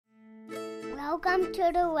Welcome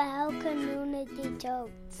to the Well Community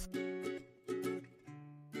Talks.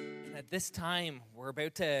 At this time, we're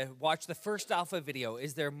about to watch the first Alpha video.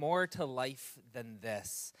 Is there more to life than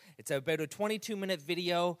this? It's about a 22-minute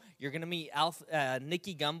video. You're going to meet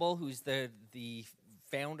Nicky Gumbel, who's the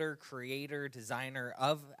founder, creator, designer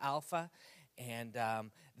of Alpha. And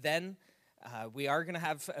then we are going to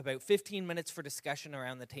have about 15 minutes for discussion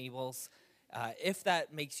around the tables. If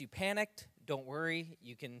that makes you panicked, don't worry.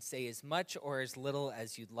 You can say as much or as little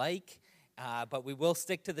as you'd like. But we will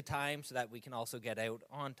stick to the time so that we can also get out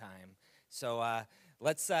on time. So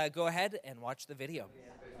let's go ahead and watch the video.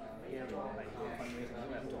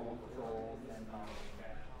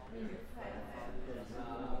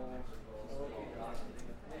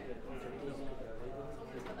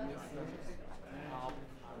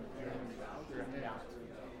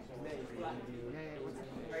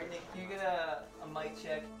 Can you get a mic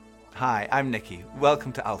check? Hi, I'm Nicky.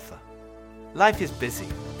 Welcome to Alpha. Life is busy.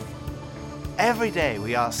 Every day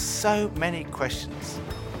we ask so many questions.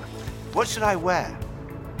 What should I wear?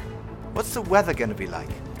 What's the weather going to be like?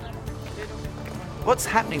 What's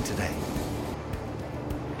happening today?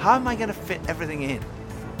 How am I going to fit everything in?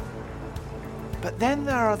 But then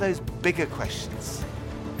there are those bigger questions.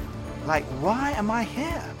 Like, why am I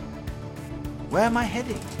here? Where am I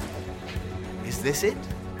heading? Is this it?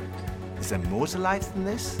 Is there more to life than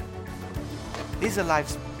this? These are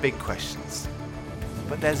life's big questions,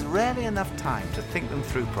 but there's rarely enough time to think them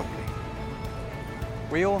through properly.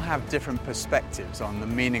 We all have different perspectives on the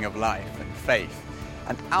meaning of life and faith,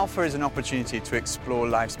 and Alpha is an opportunity to explore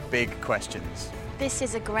life's big questions. This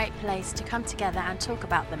is a great place to come together and talk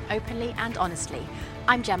about them openly and honestly.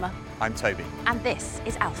 I'm Gemma. I'm Toby. And this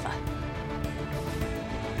is Alpha.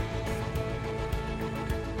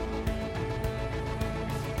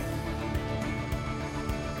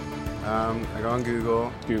 I go on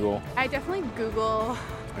Google. I definitely Google.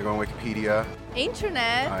 I go on Wikipedia.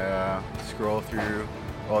 Internet. I scroll through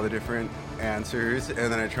all the different answers, and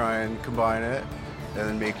then I try and combine it, and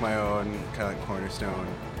then make my own kind of cornerstone.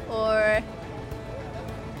 Or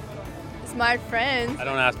smart friends. I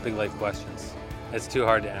don't ask big life questions. It's too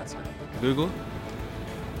hard to answer. Google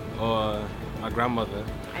or my grandmother.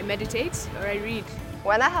 I meditate or I read.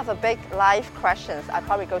 When I have a big life questions, I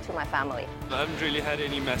probably go to my family. I haven't really had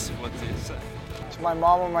any massive ones yet. To my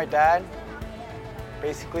mom or my dad,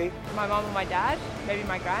 basically. My mom or my dad, maybe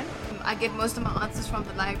my gran. I get most of my answers from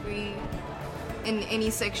the library in any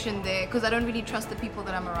section there because I don't really trust the people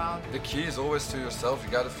that I'm around. The key is always to yourself. You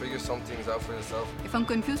got to figure some things out for yourself. If I'm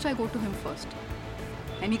confused, I go to him first.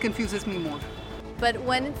 And he confuses me more. But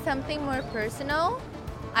when it's something more personal,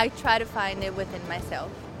 I try to find it within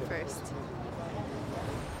myself first.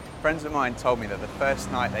 Friends of mine told me that the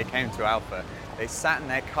first night they came to Alpha, they sat in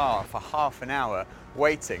their car for half an hour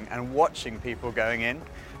waiting and watching people going in.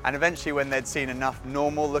 And eventually when they'd seen enough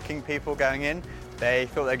normal looking people going in, they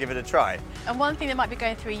thought they'd give it a try. And one thing that might be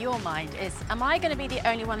going through your mind is, am I going to be the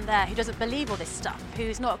only one there who doesn't believe all this stuff,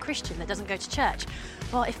 who's not a Christian, that doesn't go to church?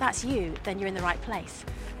 Well, if that's you, then you're in the right place.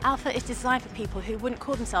 Alpha is designed for people who wouldn't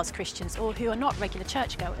call themselves Christians or who are not regular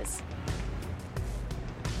churchgoers.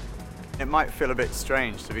 It might feel a bit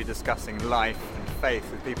strange to be discussing life and faith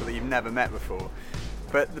with people that you've never met before,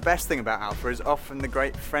 but the best thing about Alpha is often the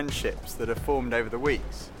great friendships that are formed over the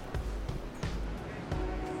weeks.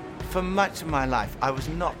 For much of my life, I was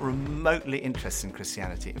not remotely interested in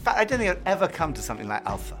Christianity. In fact, I don't think I'd ever come to something like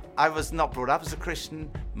Alpha. I was not brought up as a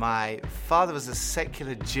Christian. My father was a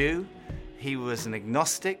secular Jew. He was an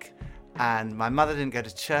agnostic, and my mother didn't go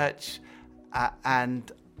to church,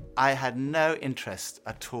 and I had no interest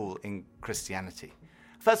at all in Christianity.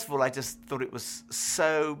 First of all, I just thought it was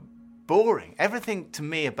so boring. Everything to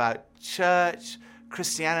me about church,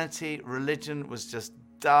 Christianity, religion was just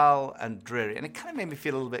dull and dreary. And it kind of made me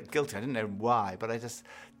feel a little bit guilty. I didn't know why, but I just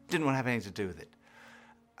didn't want to have anything to do with it.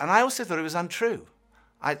 And I also thought it was untrue.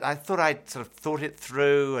 I thought I'd sort of thought it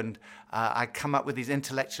through, and I'd come up with these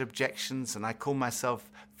intellectual objections, and I called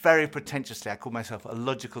myself, very pretentiously, I called myself a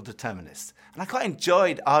logical determinist. And I quite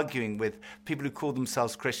enjoyed arguing with people who called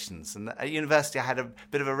themselves Christians. And at university, I had a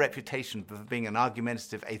bit of a reputation for being an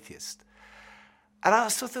argumentative atheist. And I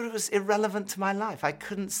also thought it was irrelevant to my life. I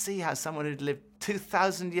couldn't see how someone who'd lived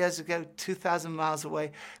 2,000 years ago, 2,000 miles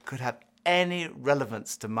away, could have any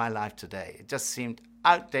relevance to my life today. It just seemed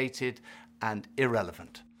outdated and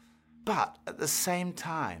irrelevant. But at the same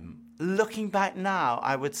time, looking back now,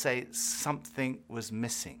 I would say something was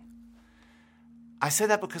missing. I say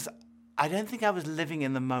that because I don't think I was living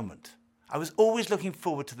in the moment. I was always looking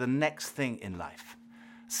forward to the next thing in life.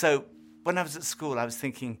 So when I was at school, I was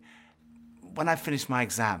thinking, when I finish my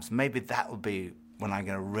exams, maybe that will be when I'm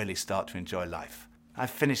going to really start to enjoy life. I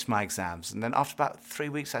finished my exams, and then after about 3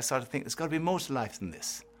 weeks, I started to think there's got to be more to life than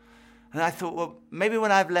this. And I thought, well, maybe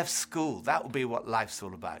when I've left school, that will be what life's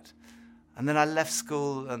all about. And then I left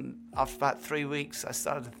school, and after about 3 weeks, I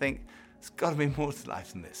started to think, there's got to be more to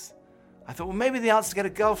life than this. I thought, well, maybe the answer is to get a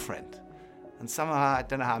girlfriend. And somehow, I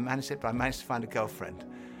don't know how I managed it, but I managed to find a girlfriend.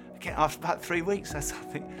 Again, after about 3 weeks, I started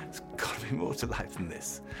to think, there's got to be more to life than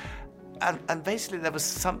this. And basically, there was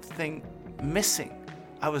something missing.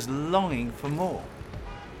 I was longing for more.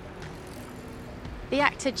 The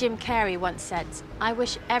actor Jim Carrey once said, "I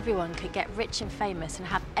wish everyone could get rich and famous and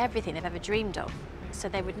have everything they've ever dreamed of, so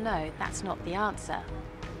they would know that's not the answer."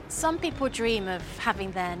 Some people dream of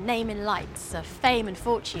having their name in lights, of fame and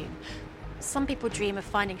fortune. Some people dream of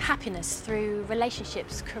finding happiness through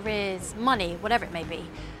relationships, careers, money, whatever it may be.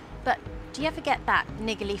 But do you ever get that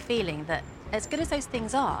niggly feeling that as good as those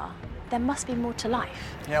things are, there must be more to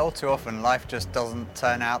life? Yeah, all too often life just doesn't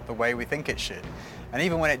turn out the way we think it should. And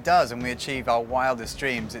even when it does and we achieve our wildest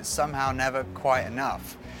dreams, it's somehow never quite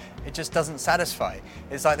enough. It just doesn't satisfy.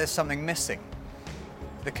 It's like there's something missing.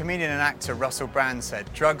 The comedian and actor Russell Brand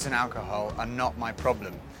said, "Drugs and alcohol are not my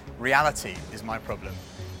problem. Reality is my problem.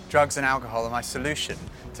 Drugs and alcohol are my solution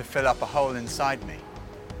to fill up a hole inside me."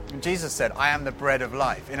 And Jesus said, "I am the bread of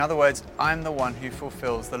life." In other words, I'm the one who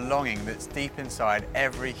fulfills the longing that's deep inside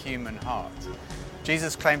every human heart.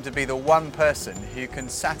 Jesus claimed to be the one person who can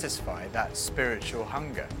satisfy that spiritual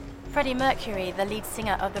hunger. Freddie Mercury, the lead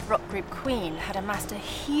singer of the rock group Queen, had amassed a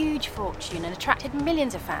huge fortune and attracted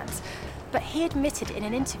millions of fans. But he admitted in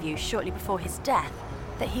an interview shortly before his death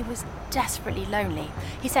that he was desperately lonely.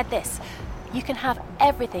 He said this, "You can have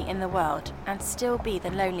everything in the world and still be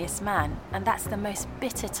the loneliest man, and that's the most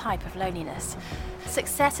bitter type of loneliness.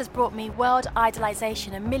 Success has brought me world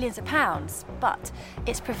idolization and millions of pounds, but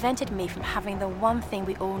it's prevented me from having the one thing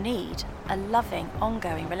we all need, a loving,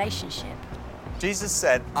 ongoing relationship." Jesus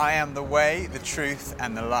said, "I am the way, the truth,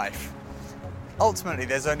 and the life." Ultimately,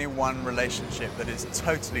 there's only one relationship that is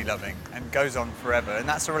totally loving and goes on forever, and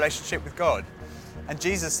that's a relationship with God. And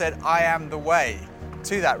Jesus said, "I am the way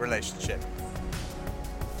to that relationship."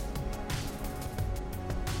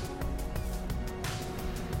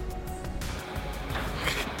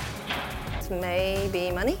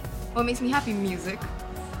 Maybe money. What makes me happy? Music.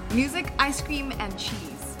 Music, ice cream, and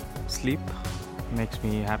cheese. Sleep makes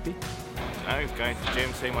me happy. Going to the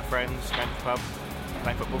gym, seeing my friends, going to the pub,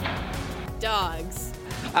 playing football. Dogs.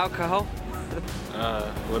 Alcohol.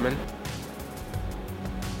 Women.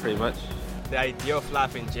 Pretty much. The idea of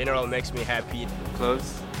life in general makes me happy.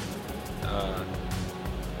 Clothes.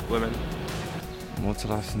 Women. More to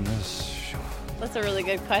life than this. That's a really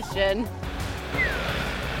good question.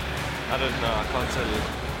 I don't know, I can't tell you.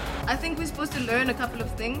 I think we're supposed to learn a couple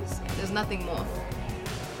of things. There's nothing more.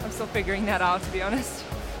 I'm still figuring that out, to be honest.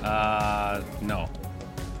 No.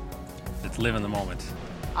 It's live in the moment.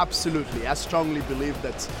 Absolutely. I strongly believe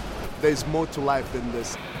that there's more to life than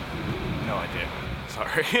this. No idea.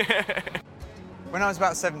 Sorry. When I was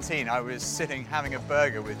about 17, I was sitting having a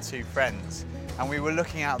burger with two friends, and we were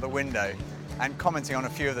looking out the window and commenting on a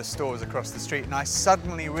few of the stores across the street, and I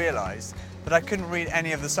suddenly realized that I couldn't read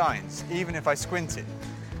any of the signs, even if I squinted.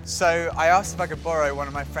 So I asked if I could borrow one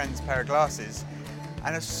of my friend's pair of glasses,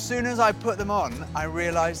 and as soon as I put them on, I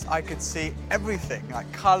realized I could see everything,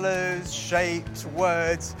 like colors, shapes,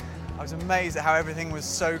 words. I was amazed at how everything was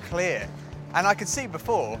so clear. And I could see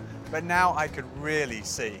before, but now I could really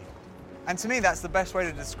see. And to me, that's the best way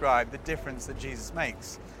to describe the difference that Jesus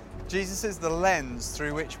makes. Jesus is the lens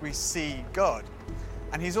through which we see God.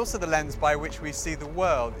 And he's also the lens by which we see the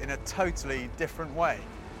world in a totally different way.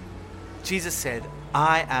 Jesus said,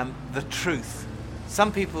 "I am the truth."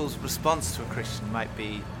 Some people's response to a Christian might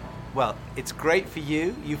be, well, it's great for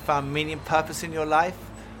you, you found meaning and purpose in your life,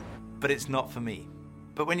 but it's not for me.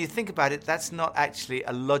 But when you think about it, that's not actually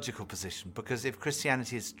a logical position, because if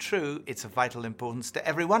Christianity is true, it's of vital importance to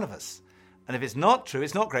every one of us. And if it's not true,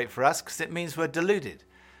 it's not great for us, because it means we're deluded.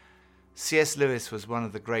 C.S. Lewis was one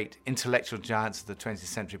of the great intellectual giants of the 20th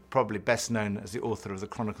century, probably best known as the author of the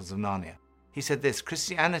Chronicles of Narnia. He said this,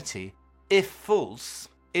 "Christianity, if false,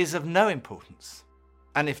 is of no importance,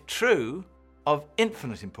 and if true, of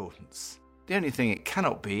infinite importance. The only thing it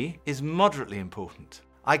cannot be is moderately important."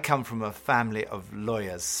 I come from a family of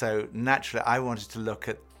lawyers, so naturally I wanted to look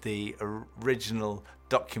at the original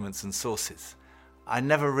documents and sources. I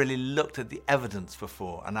never really looked at the evidence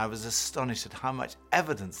before, and I was astonished at how much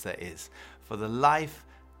evidence there is for the life,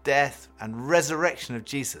 death, and resurrection of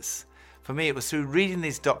Jesus. For me, it was through reading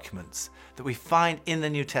these documents that we find in the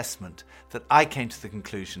New Testament that I came to the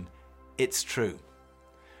conclusion, it's true.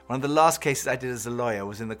 One of the last cases I did as a lawyer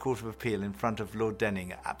was in the Court of Appeal in front of Lord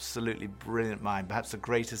Denning, an absolutely brilliant mind, perhaps the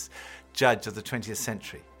greatest judge of the 20th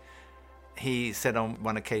century. He said on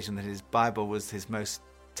one occasion that his Bible was his most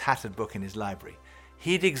tattered book in his library.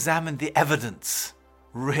 He'd examined the evidence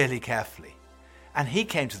really carefully, and he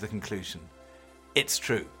came to the conclusion, it's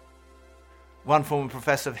true. One former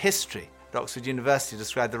professor of history at Oxford University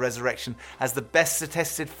described the resurrection as the best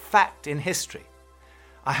attested fact in history.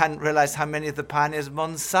 I hadn't realized how many of the pioneers of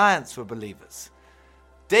modern science were believers.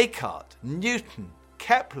 Descartes, Newton,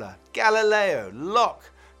 Kepler, Galileo,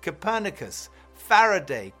 Locke, Copernicus,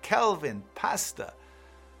 Faraday, Kelvin, Pasteur.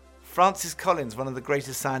 Francis Collins, one of the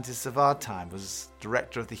greatest scientists of our time, was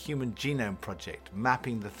director of the Human Genome Project,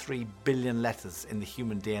 mapping the 3 billion letters in the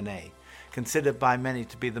human DNA, considered by many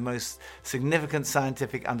to be the most significant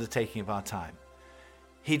scientific undertaking of our time.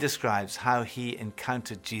 He describes how he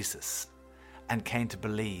encountered Jesus and came to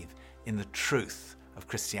believe in the truth of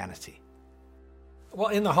Christianity. Well,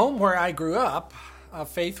 in the home where I grew up,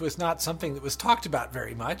 faith was not something that was talked about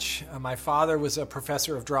very much. My father was a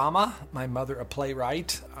professor of drama, my mother a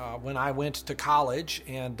playwright. When I went to college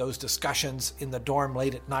and those discussions in the dorm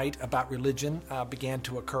late at night about religion began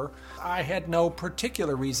to occur, I had no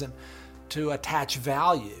particular reason to attach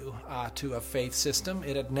value to a faith system.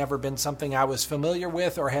 It had never been something I was familiar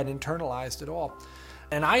with or had internalized at all.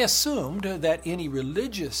 And I assumed that any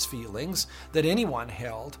religious feelings that anyone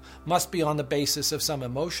held must be on the basis of some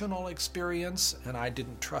emotional experience, and I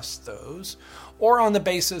didn't trust those, or on the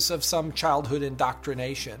basis of some childhood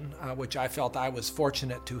indoctrination, which I felt I was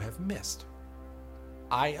fortunate to have missed.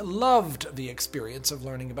 I loved the experience of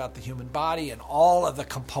learning about the human body and all of the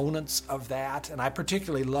components of that, and I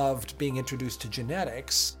particularly loved being introduced to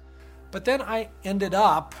genetics. But then I ended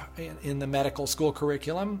up in the medical school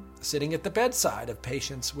curriculum sitting at the bedside of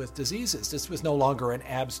patients with diseases. This was no longer an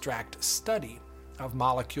abstract study of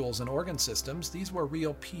molecules and organ systems. These were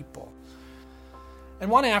real people.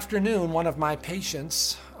 And one afternoon, one of my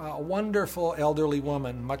patients, a wonderful elderly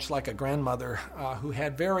woman, much like a grandmother, who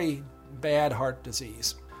had very bad heart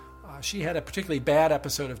disease. She had a particularly bad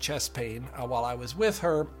episode of chest pain while I was with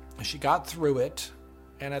her. She got through it,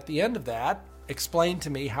 and at the end of that, explained to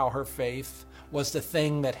me how her faith was the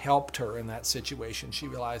thing that helped her in that situation. She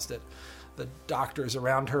realized that the doctors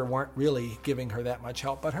around her weren't really giving her that much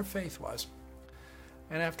help, but her faith was.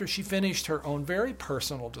 And after she finished her own very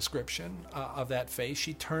personal description of that faith,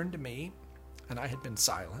 she turned to me, and I had been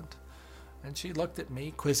silent, and she looked at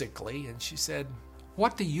me quizzically, and she said,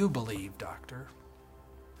 "What do you believe, doctor?"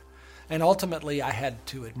 And ultimately, I had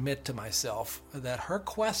to admit to myself that her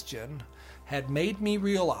question had made me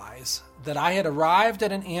realize that I had arrived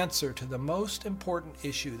at an answer to the most important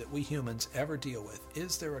issue that we humans ever deal with.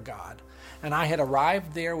 Is there a God? And I had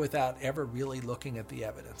arrived there without ever really looking at the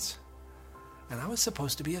evidence. And I was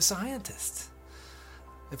supposed to be a scientist.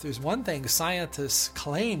 If there's one thing scientists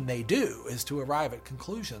claim they do is to arrive at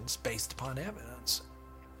conclusions based upon evidence.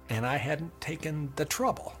 And I hadn't taken the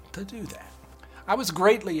trouble to do that. I was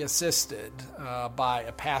greatly assisted by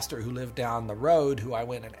a pastor who lived down the road, who I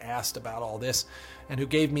went and asked about all this, and who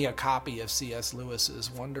gave me a copy of C.S. Lewis's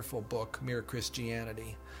wonderful book, Mere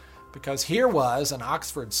Christianity. Because here was an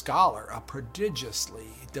Oxford scholar, a prodigiously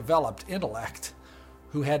developed intellect,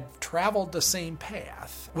 who had traveled the same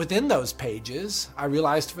path. Within those pages, I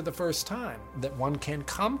realized for the first time that one can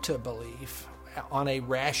come to belief on a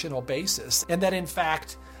rational basis, and that in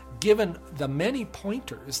fact, given the many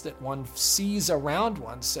pointers that one sees around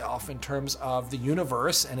oneself in terms of the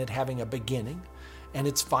universe and it having a beginning, and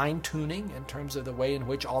its fine-tuning in terms of the way in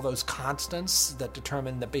which all those constants that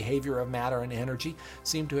determine the behavior of matter and energy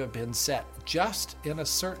seem to have been set just in a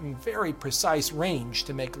certain very precise range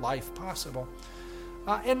to make life possible.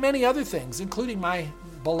 And many other things, including my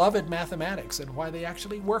beloved mathematics and why they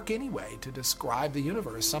actually work anyway to describe the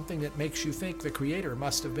universe, something that makes you think the Creator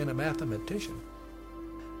must have been a mathematician.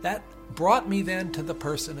 That brought me then to the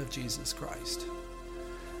person of Jesus Christ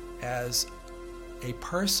as a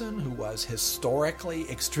person who was historically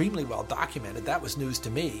extremely well documented. That was news to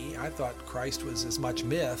me. I thought Christ was as much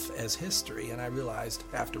myth as history, and I realized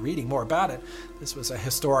after reading more about it, this was a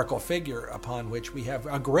historical figure upon which we have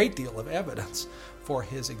a great deal of evidence for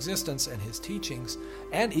his existence and his teachings,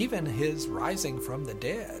 and even his rising from the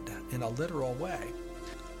dead in a literal way.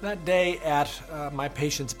 That day at my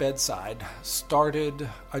patient's bedside started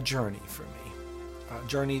a journey for me, a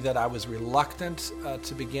journey that I was reluctant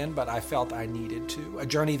to begin, but I felt I needed to, a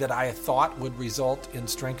journey that I thought would result in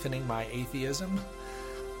strengthening my atheism,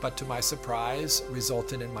 but to my surprise,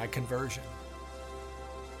 resulted in my conversion.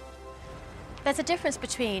 There's a difference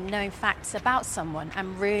between knowing facts about someone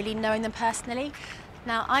and really knowing them personally.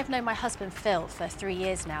 Now, I've known my husband Phil for 3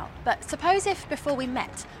 years now, but suppose if before we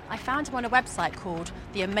met, I found him on a website called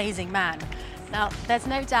The Amazing Man. Now, there's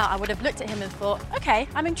no doubt I would have looked at him and thought, okay,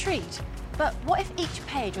 I'm intrigued. But what if each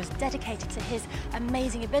page was dedicated to his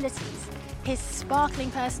amazing abilities, his sparkling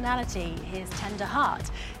personality, his tender heart,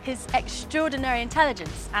 his extraordinary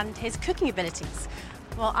intelligence, and his cooking abilities?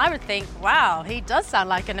 Well, I would think, wow, he does sound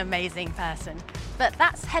like an amazing person. But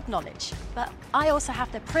that's head knowledge. But I also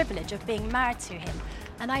have the privilege of being married to him,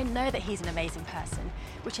 and I know that he's an amazing person,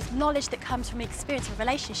 which is knowledge that comes from the experience of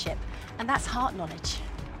relationship, and that's heart knowledge.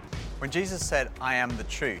 When Jesus said, I am the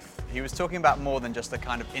truth, he was talking about more than just a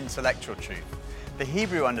kind of intellectual truth. The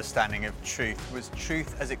Hebrew understanding of truth was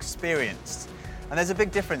truth as experienced. And there's a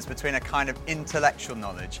big difference between a kind of intellectual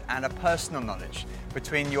knowledge and a personal knowledge,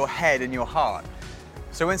 between your head and your heart.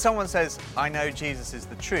 So when someone says, I know Jesus is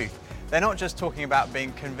the truth, they're not just talking about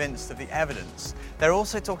being convinced of the evidence, they're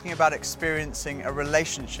also talking about experiencing a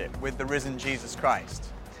relationship with the risen Jesus Christ.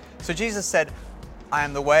 So Jesus said, I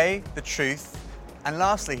am the way, the truth, and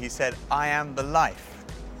lastly he said, I am the life.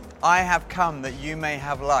 I have come that you may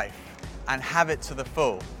have life and have it to the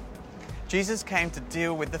full. Jesus came to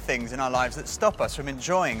deal with the things in our lives that stop us from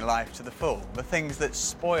enjoying life to the full, the things that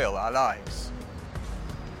spoil our lives.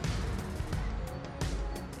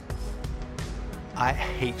 I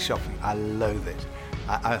hate shopping. I loathe it.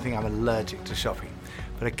 I think I'm allergic to shopping.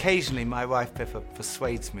 But occasionally my wife Pippa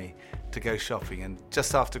persuades me to go shopping, and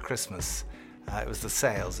just after Christmas it was the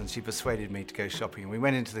sales and she persuaded me to go shopping, and we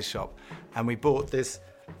went into the shop and we bought this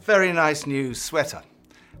very nice new sweater,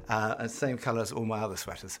 same colour as all my other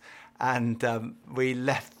sweaters, and we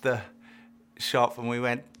left the shop and we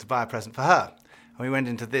went to buy a present for her, and we went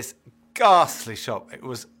into this ghastly shop. It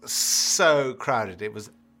was so crowded, it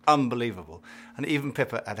was unbelievable. And even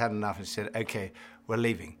Pippa had had enough and she said, okay, we're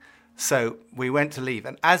leaving. So we went to leave,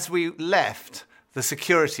 and as we left, the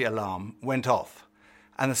security alarm went off,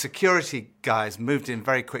 and the security guys moved in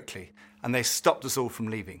very quickly and they stopped us all from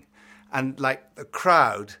leaving. And like the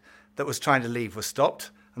crowd that was trying to leave was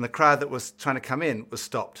stopped, and the crowd that was trying to come in was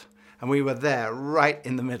stopped. And we were there right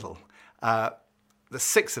in the middle. The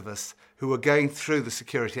 6 of us who were going through the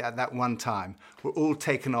security at that one time were all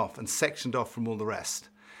taken off and sectioned off from all the rest.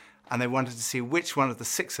 And they wanted to see which one of the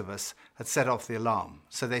 6 of us had set off the alarm.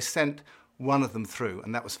 So they sent one of them through,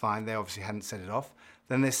 and that was fine. They obviously hadn't set it off.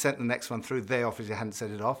 Then they sent the next one through. They obviously hadn't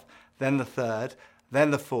set it off. Then the 3rd,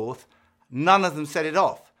 then the 4th. None of them set it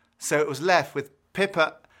off. So it was left with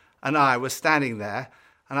Pippa and I were standing there,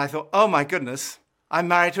 and I thought, oh my goodness, I'm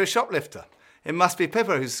married to a shoplifter. It must be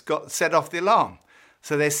Pippa who's got set off the alarm.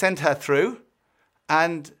 So they sent her through,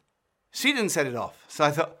 and she didn't set it off. So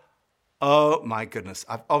I thought, oh my goodness,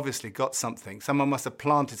 I've obviously got something. Someone must have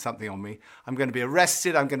planted something on me. I'm going to be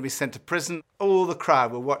arrested. I'm going to be sent to prison. All the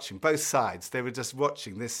crowd were watching, both sides. They were just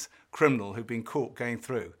watching this criminal who'd been caught going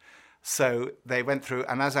through. So they went through,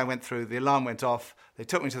 and as I went through, the alarm went off. They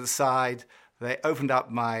took me to the side. They opened up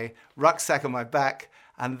my rucksack on my back,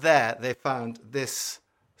 and there they found this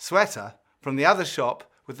sweater from the other shop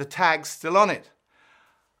with the tag still on it.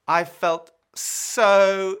 I felt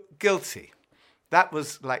so guilty. That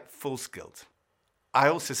was like false guilt. I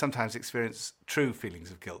also sometimes experience true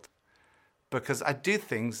feelings of guilt because I do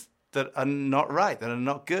things that are not right, that are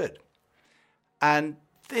not good. And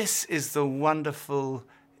this is the wonderful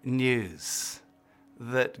news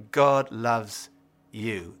that God loves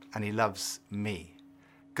you and he loves me.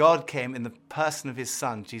 God came in the person of his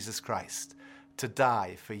Son, Jesus Christ, to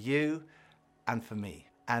die for you and for me.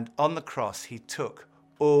 And on the cross, he took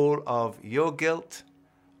all of your guilt,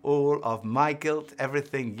 all of my guilt,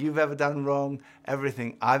 everything you've ever done wrong,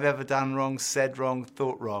 everything I've ever done wrong, said wrong,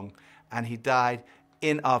 thought wrong, and he died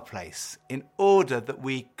in our place in order that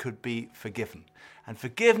we could be forgiven. And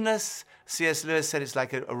forgiveness, C.S. Lewis said, it's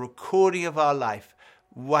like a recording of our life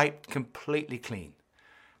wiped completely clean.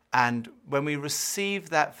 And when we receive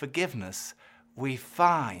that forgiveness, we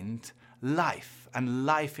find life, and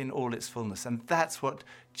life in all its fullness. And that's what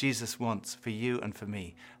Jesus wants for you and for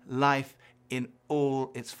me. Life in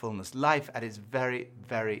all its fullness. Life at its very,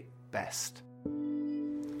 very best.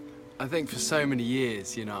 I think for so many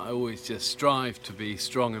years, I always just strived to be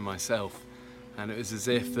strong in myself. And it was as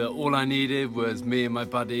if that all I needed was me and my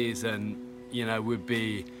buddies and, we'd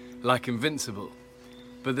be like invincible.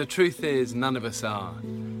 But the truth is, none of us are.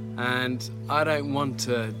 And I don't want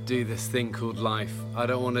to do this thing called life. I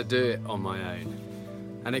don't want to do it on my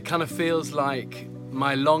own. And it kind of feels like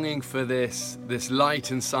my longing for this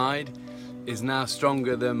light inside is now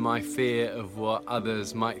stronger than my fear of what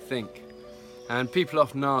others might think. And people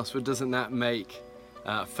often ask, well, doesn't that make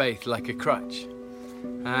faith like a crutch?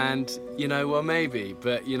 And, well, maybe,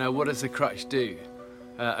 but, what does a crutch do?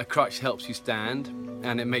 A crutch helps you stand,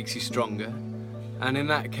 and it makes you stronger. And in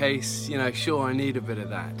that case, sure, I need a bit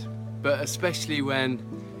of that. But especially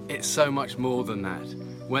when it's so much more than that.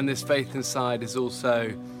 When this faith inside is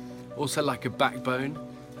also like a backbone,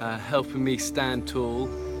 helping me stand tall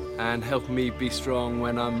and helping me be strong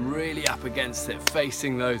when I'm really up against it,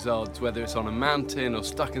 facing those odds, whether it's on a mountain or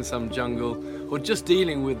stuck in some jungle or just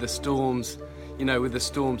dealing with the storms, with the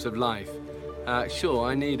storms of life. Sure,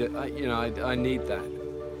 I need it. I need that.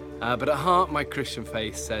 But at heart, my Christian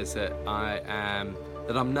faith says that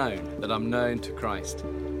I'm known to Christ,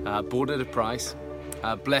 bought at a price,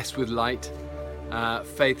 blessed with light.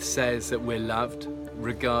 Faith says that we're loved,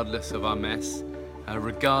 regardless of our mess,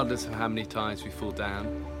 regardless of how many times we fall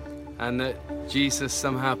down, and that Jesus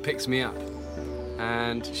somehow picks me up.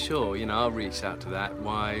 And sure, I'll reach out to that.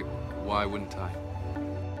 Why wouldn't I?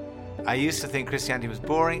 I used to think Christianity was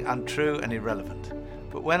boring, untrue, and irrelevant.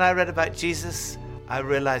 But when I read about Jesus, I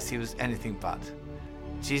realized he was anything but.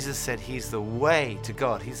 Jesus said he's the way to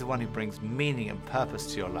God. He's the one who brings meaning and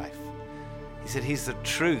purpose to your life. He said he's the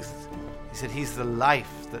truth. He said he's the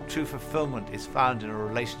life, that true fulfillment is found in a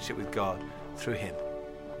relationship with God through him.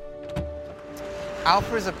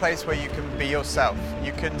 Alpha is a place where you can be yourself.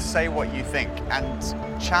 You can say what you think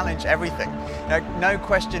and challenge everything. No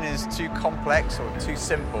question is too complex or too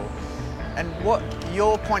simple. And what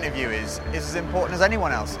your point of view is as important as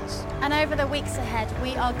anyone else's. And over the weeks ahead,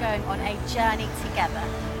 we are going on a journey together,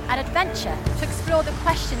 an adventure to explore the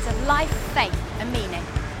questions of life, faith, and meaning.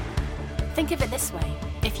 Think of it this way.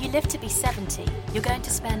 If you live to be 70, you're going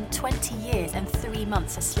to spend 20 years and 3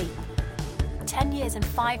 months asleep, 10 years and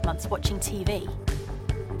 5 months watching TV,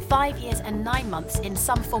 5 years and 9 months in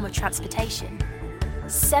some form of transportation,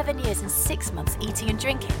 7 years and 6 months eating and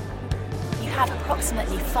drinking. You have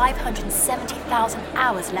approximately 570,000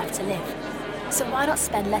 hours left to live. So why not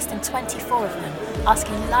spend less than 24 of them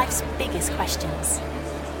asking life's biggest questions?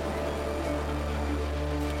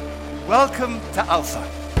 Welcome to Alpha.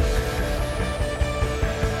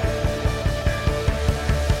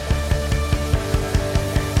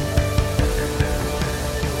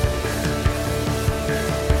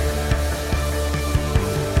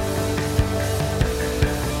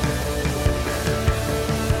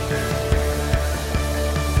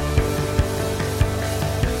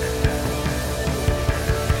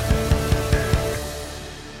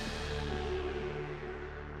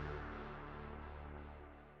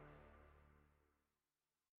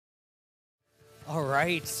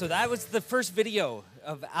 Right, so that was the first video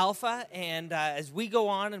of Alpha, and as we go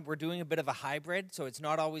on, and we're doing a bit of a hybrid, so it's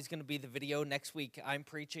not always going to be the video. Next week, I'm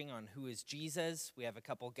preaching on who is Jesus. We have a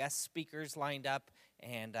couple guest speakers lined up,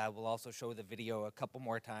 and we'll also show the video a couple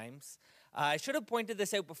more times. I should have pointed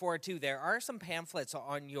this out before, too. There are some pamphlets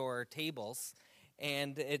on your tables,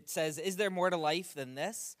 and it says, is there more to life than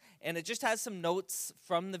this? And it just has some notes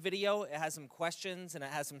from the video. It has some questions, and it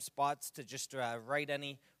has some spots to just write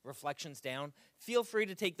any reflections down. Feel free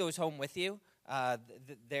to take those home with you.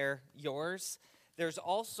 They're yours. There's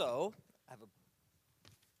also, I have a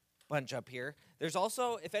bunch up here. There's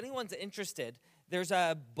also, if anyone's interested, there's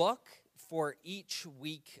a book for each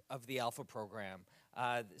week of the Alpha program.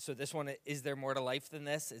 So this one, Is There More to Life Than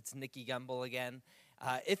This? It's Nicky Gumbel again.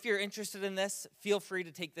 If you're interested in this, feel free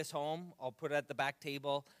to take this home. I'll put it at the back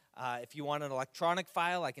table. If you want an electronic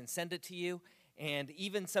file, I can send it to you. And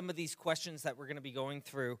even some of these questions that we're going to be going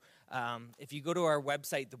through, if you go to our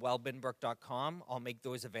website, thewellbinbrook.com, I'll make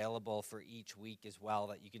those available for each week as well,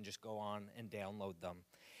 that you can just go on and download them.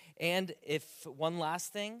 And if one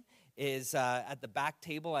last thing is at the back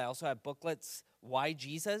table, I also have booklets, Why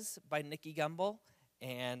Jesus by Nicky Gumbel,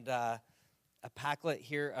 and a packlet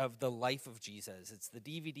here of the life of Jesus. It's the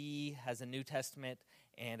DVD, has a New Testament,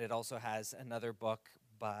 and it also has another book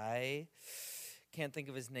by... can't think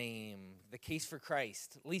of his name, The Case for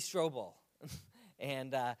Christ, Lee Strobel.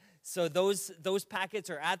 And so those packets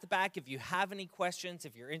are at the back. If you have any questions,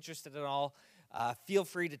 if you're interested at all, feel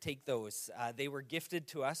free to take those. They were gifted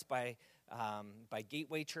to us by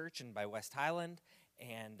Gateway Church and by West Highland,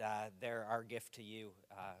 and they're our gift to you,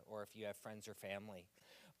 or if you have friends or family.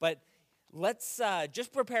 But let's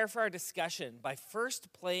just prepare for our discussion by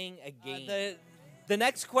first playing a game. The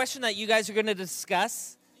next question that you guys are going to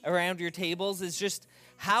discuss around your tables is just,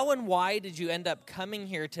 how and why did you end up coming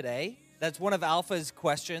here today? That's one of Alpha's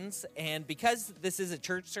questions, and because this is a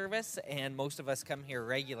church service and most of us come here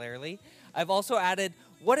regularly, I've also added,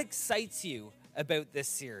 what excites you about this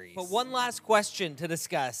series? But one last question to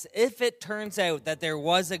discuss. If it turns out that there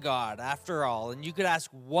was a God after all, and you could ask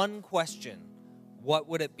one question, what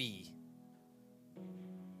would it be?